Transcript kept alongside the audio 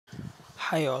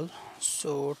Hi all.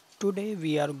 So today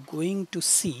we are going to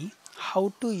see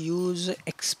how to use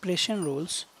expression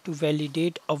rules to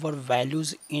validate our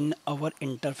values in our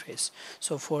interface.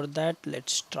 So for that,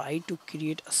 let's try to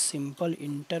create a simple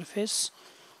interface.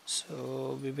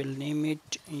 So we will name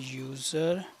it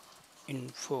user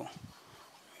info.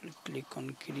 We'll click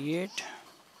on create.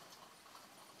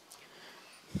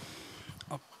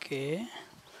 Okay.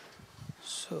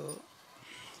 So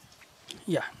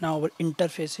yeah, now our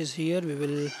interface is here. We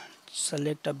will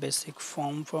select a basic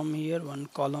form from here, one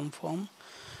column form,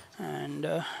 and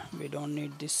we don't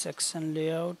need this section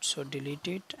layout, so delete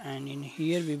it. And in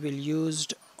here we will use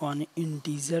one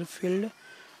integer field,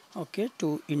 okay,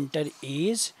 to enter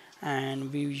age,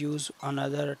 and we use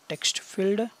another text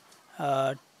field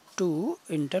uh, to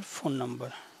enter phone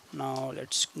number. Now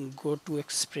let's go to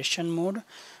expression mode.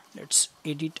 Let's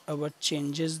edit our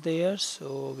changes there.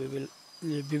 So we will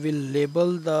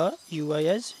label the UI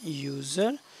as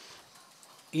user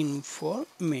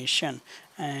information,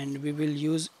 and we will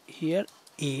use here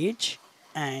age,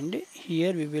 and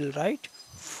here we will write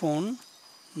phone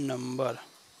number.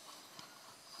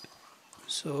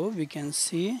 So we can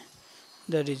see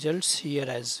the results here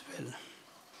as well.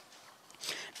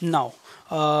 Now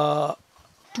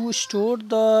to store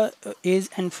the age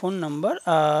and phone number,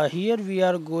 here we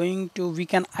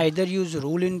can either use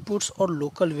rule inputs or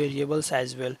local variables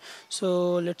as well.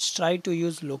 So let's try to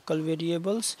use local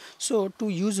variables. So to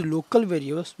use local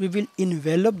variables, we will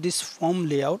envelop this form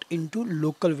layout into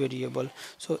local variable.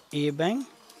 So a bank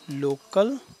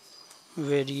local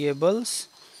variables,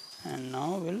 and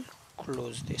now we'll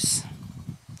close this.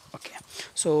 Okay,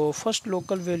 so first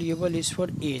local variable is for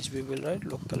age. We will write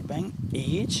local bank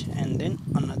age, and then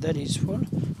another is for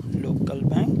local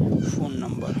bank phone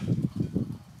number.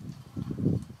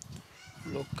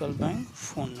 Local bank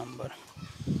phone number,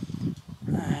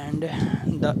 and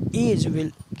the age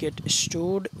will get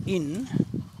stored in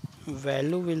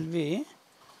value will be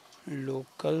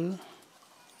local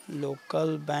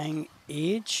bank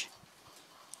age,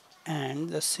 and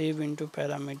the save into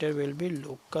parameter will be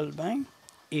local bank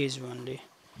age only.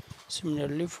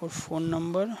 Similarly for phone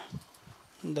number,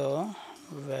 the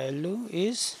value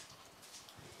is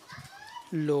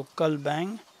local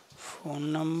bank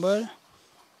phone number,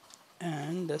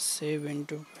 and the save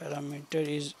into parameter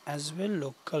is as well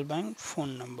local bank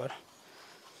phone number.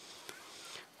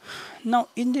 Now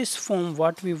in this form,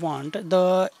 what we want,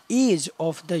 the age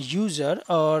of the user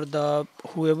or the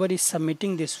whoever is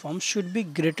submitting this form should be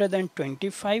greater than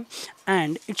 25,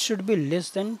 and it should be less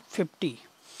than 50.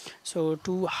 So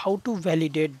to how to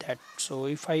validate that, so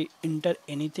if I enter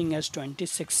anything as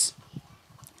 26,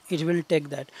 it will take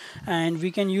that, and we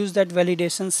can use that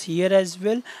validations here as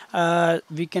well.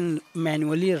 We can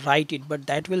manually write it, but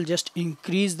that will just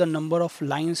increase the number of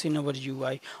lines in our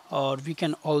UI. Or we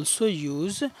can also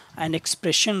use an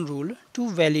expression rule to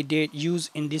validate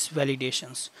use in these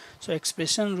validations. So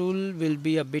expression rule will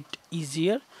be a bit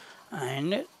easier,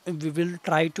 and we will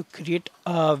try to create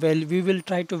we will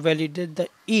try to validate the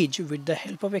age with the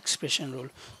help of expression rule.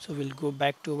 So we'll go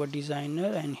back to our designer,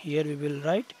 and here we will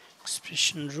write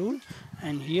expression rule,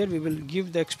 and here we will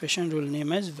give the expression rule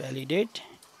name as validate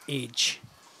age.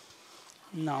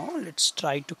 Now let's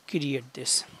try to create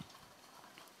this.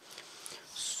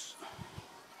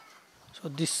 So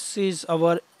this is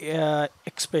our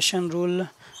expression rule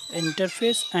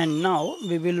interface, and now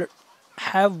we will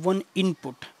have one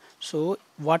input. So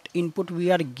what input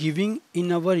we are giving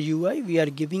in our UI, we are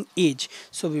giving age.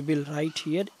 So we will write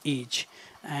here age,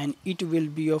 and it will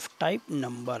be of type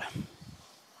number.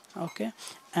 Okay,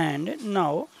 and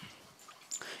now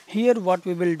here what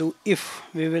we will do, if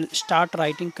we will start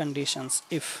writing conditions,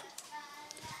 if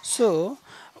so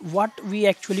what we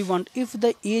actually want, if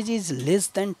the age is less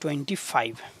than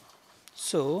 25,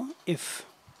 so we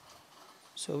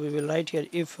will write here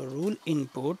if rule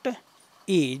input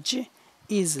age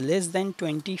is less than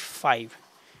 25,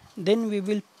 then we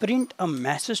will print a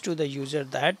message to the user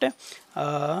that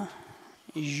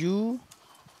you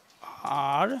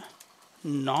are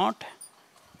not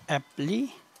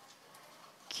applicable.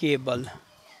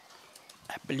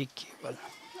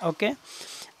 Okay,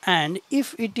 and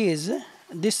if it is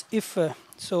this, if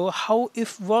so how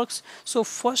if works, so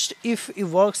first if it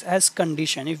works as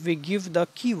condition, if we give the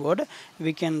keyword,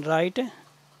 we can write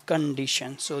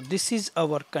condition. So this is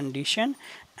our condition,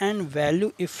 and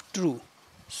value if true.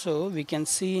 So we can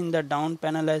see in the down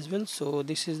panel as well. So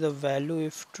this is the value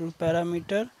if true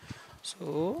parameter.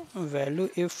 So value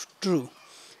if true,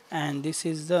 and this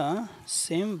is the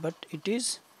same, but it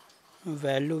is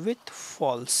value with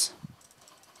false.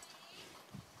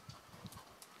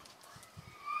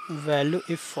 value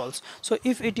if false. So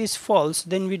if it is false,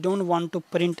 then we don't want to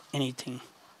print anything.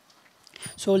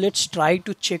 So let's try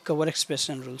to check our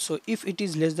expression rule. So if it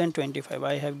is less than 25,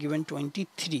 I have given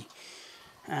 23,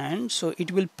 and so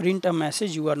it will print a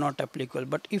message you are not applicable.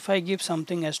 But if I give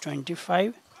something as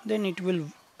 25, then it will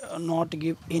not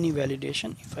give any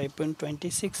validation. If I print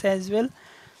 26 as well,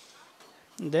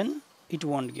 then it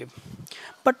won't give.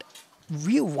 But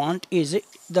we want is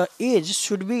the age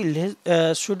should be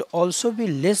should also be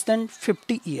less than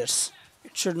 50 years.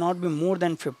 It should not be more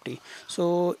than 50.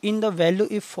 So in the value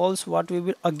if false, what we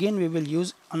will again we will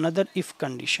use another if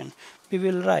condition. We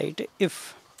will write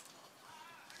if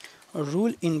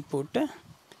rule input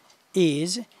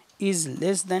age is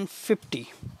less than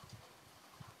 50,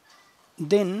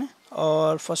 then,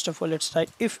 or first of all let's write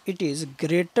if it is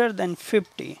greater than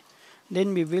 50,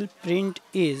 then we will print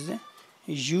is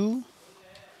you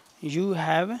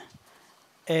have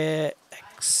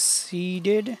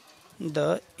exceeded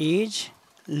the age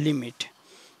limit.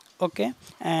 Okay,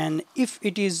 and if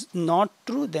it is not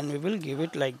true, then we will give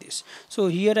it like this. So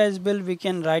here as well we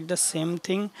can write the same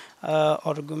thing,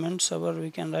 arguments our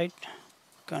we can write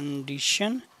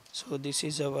condition. So this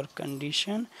is our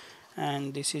condition,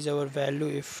 and this is our value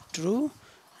if true,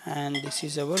 and this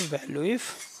is our value if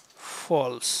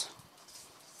false.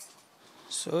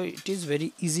 So it is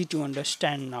very easy to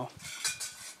understand now.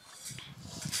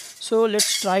 So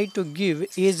let's try to give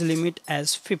age limit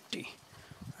as 50,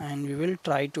 and we will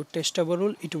try to test our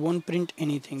rule. It won't print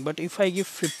anything, but if I give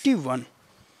 51,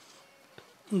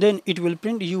 then it will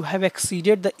print you have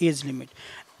exceeded the age limit.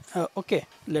 Okay,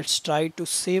 let's try to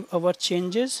save our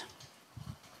changes,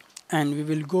 and we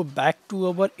will go back to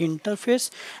our interface,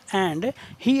 and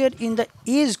here in the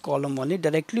age column only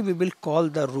directly we will call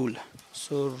the rule.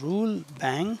 So rule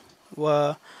bang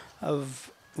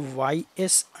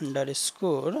ys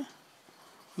underscore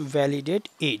validate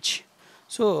age.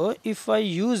 So if I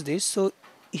use this, so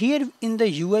here in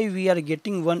the UI we are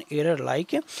getting one error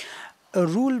like a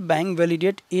rule bang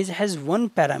validate age has one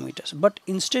parameters, but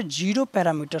instead 0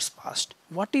 parameters passed.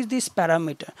 What is this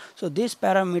parameter? So this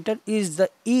parameter is the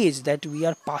age that we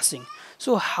are passing.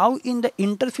 So how in the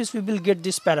interface we will get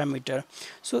this parameter?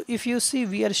 So if you see,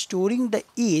 we are storing the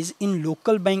age in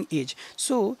local bang age.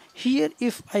 So here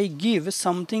if I give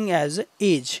something as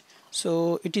age,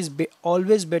 so it is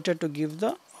always better to give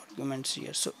the arguments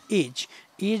here. So age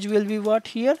will be what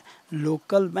here?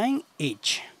 Local bang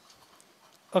age.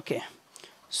 Okay,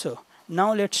 so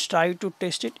now let's try to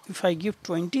test it. If I give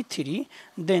 23,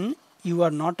 then you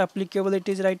are not applicable, it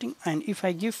is writing. And if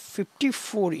I give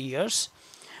 54 years,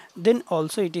 then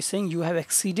also it is saying you have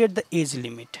exceeded the age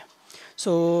limit.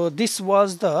 So this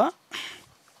was the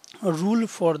rule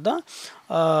for the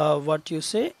what you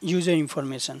say user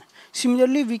information.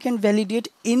 Similarly, we can validate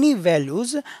any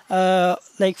values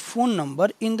like phone number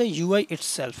in the UI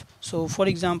itself. So for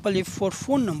example, if for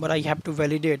phone number I have to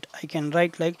validate, I can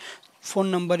write like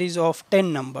phone number is of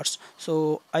 10 numbers.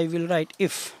 So I will write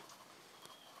if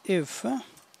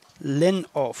len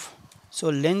of, so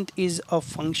length is a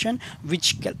function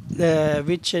which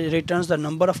returns the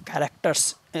number of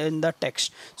characters in the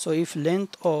text. So if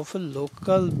length of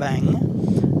local bang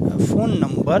phone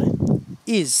number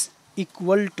is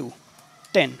equal to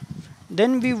 10,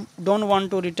 then we don't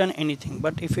want to return anything.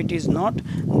 But if it is not,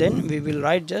 then we will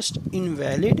write just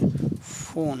invalid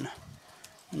phone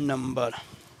number.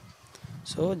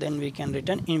 So then we can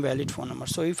return invalid phone number.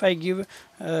 So if I give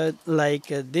like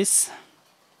this,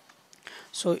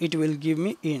 so it will give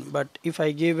me in. But if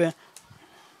I give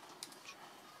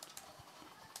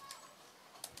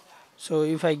so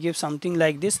if I give something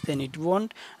like this, then it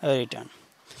won't return.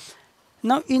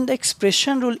 Now in the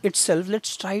expression rule itself,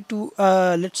 let's try to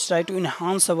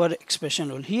enhance our expression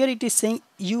rule. Here it is saying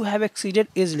you have exceeded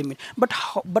age limit,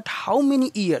 but how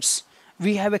many years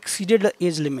we have exceeded the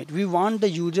age limit? We want the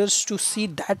users to see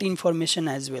that information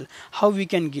as well. How we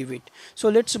can give it? So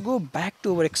let's go back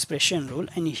to our expression rule,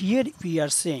 and here we are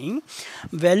saying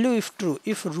value if true.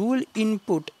 If rule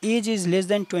input age is less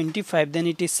than 25, then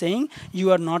it is saying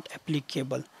you are not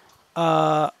applicable.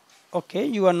 Okay,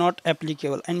 you are not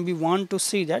applicable, and we want to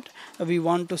see that we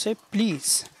want to say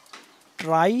please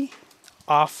try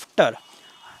after.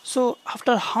 So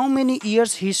after how many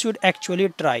years he should actually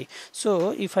try?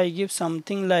 So if I give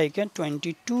something like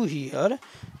 22 here,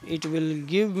 it will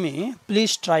give me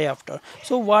please try after.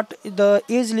 So what the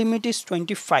age limit is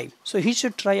 25, so he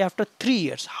should try after 3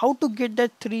 years. How to get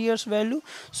that 3 years value?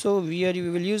 So here we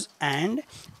will use and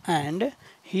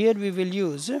here we will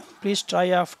use please try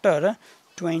after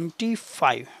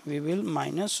 25. We will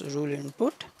minus rule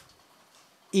input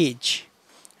age,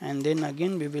 and then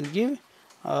again we will give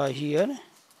here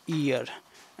year,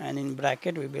 and in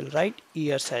bracket we will write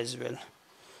years as well.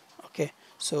 Okay,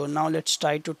 so now let's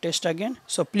try to test again.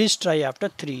 So please try after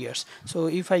 3 years. So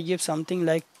if I give something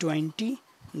like 20,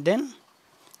 then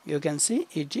you can see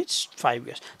it is 5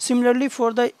 years. Similarly,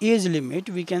 for the age limit,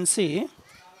 we can say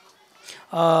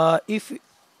if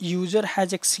user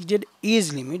has exceeded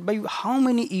age limit, by how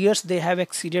many years they have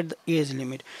exceeded the age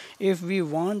limit. If we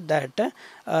want that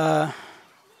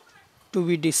to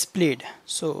be displayed,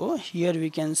 so here we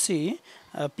can see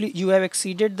you have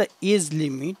exceeded the age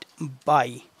limit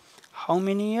by how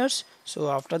many years. So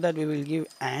after that we will give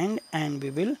and we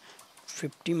will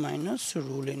 50 minus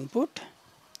rule input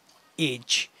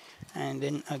age, and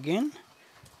then again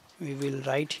we will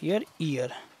write here year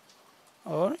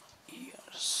or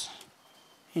years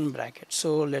in bracket.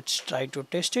 So let's try to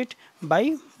test it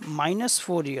by minus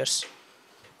 4 years.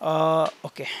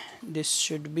 Okay, this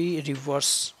should be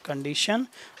reverse condition,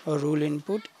 rule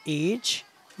input age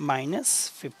minus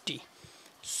 50.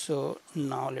 So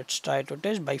now let's try to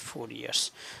test by 4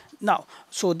 years. Now,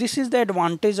 so this is the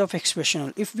advantage of expression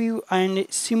rule. If we and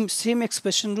same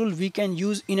expression rule we can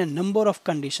use in a number of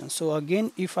conditions. So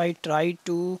again, if I try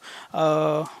to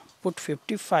put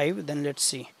 55, then let's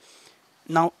see.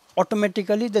 Now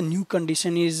automatically the new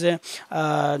condition is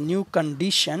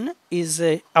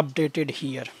updated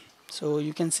here. So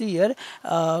you can see here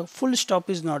full stop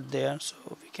is not there, so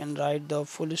we can write the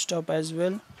full stop as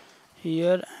well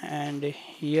here and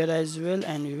here as well,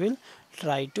 and we will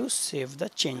try to save the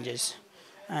changes,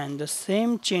 and the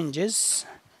same changes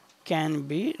can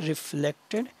be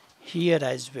reflected here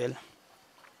as well.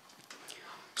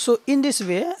 So in this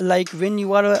way, like when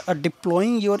you are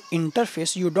deploying your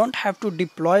interface, you don't have to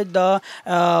deploy the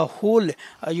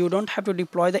you don't have to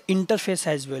deploy the interface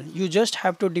as well. You just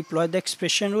have to deploy the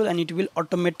expression rule and it will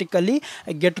automatically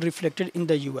get reflected in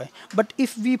the UI. But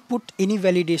if we put any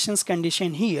validations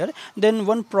condition here, then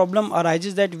one problem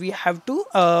arises that we have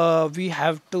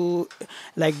to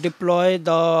like deploy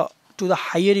the to the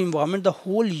higher environment, the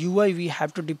whole UI we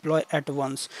have to deploy at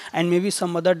once, and maybe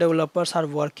some other developers are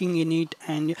working in it,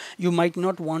 and you might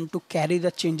not want to carry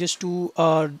the changes to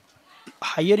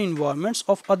higher environments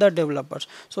of other developers.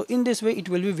 So in this way it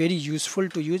will be very useful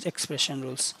to use expression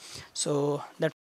rules. So that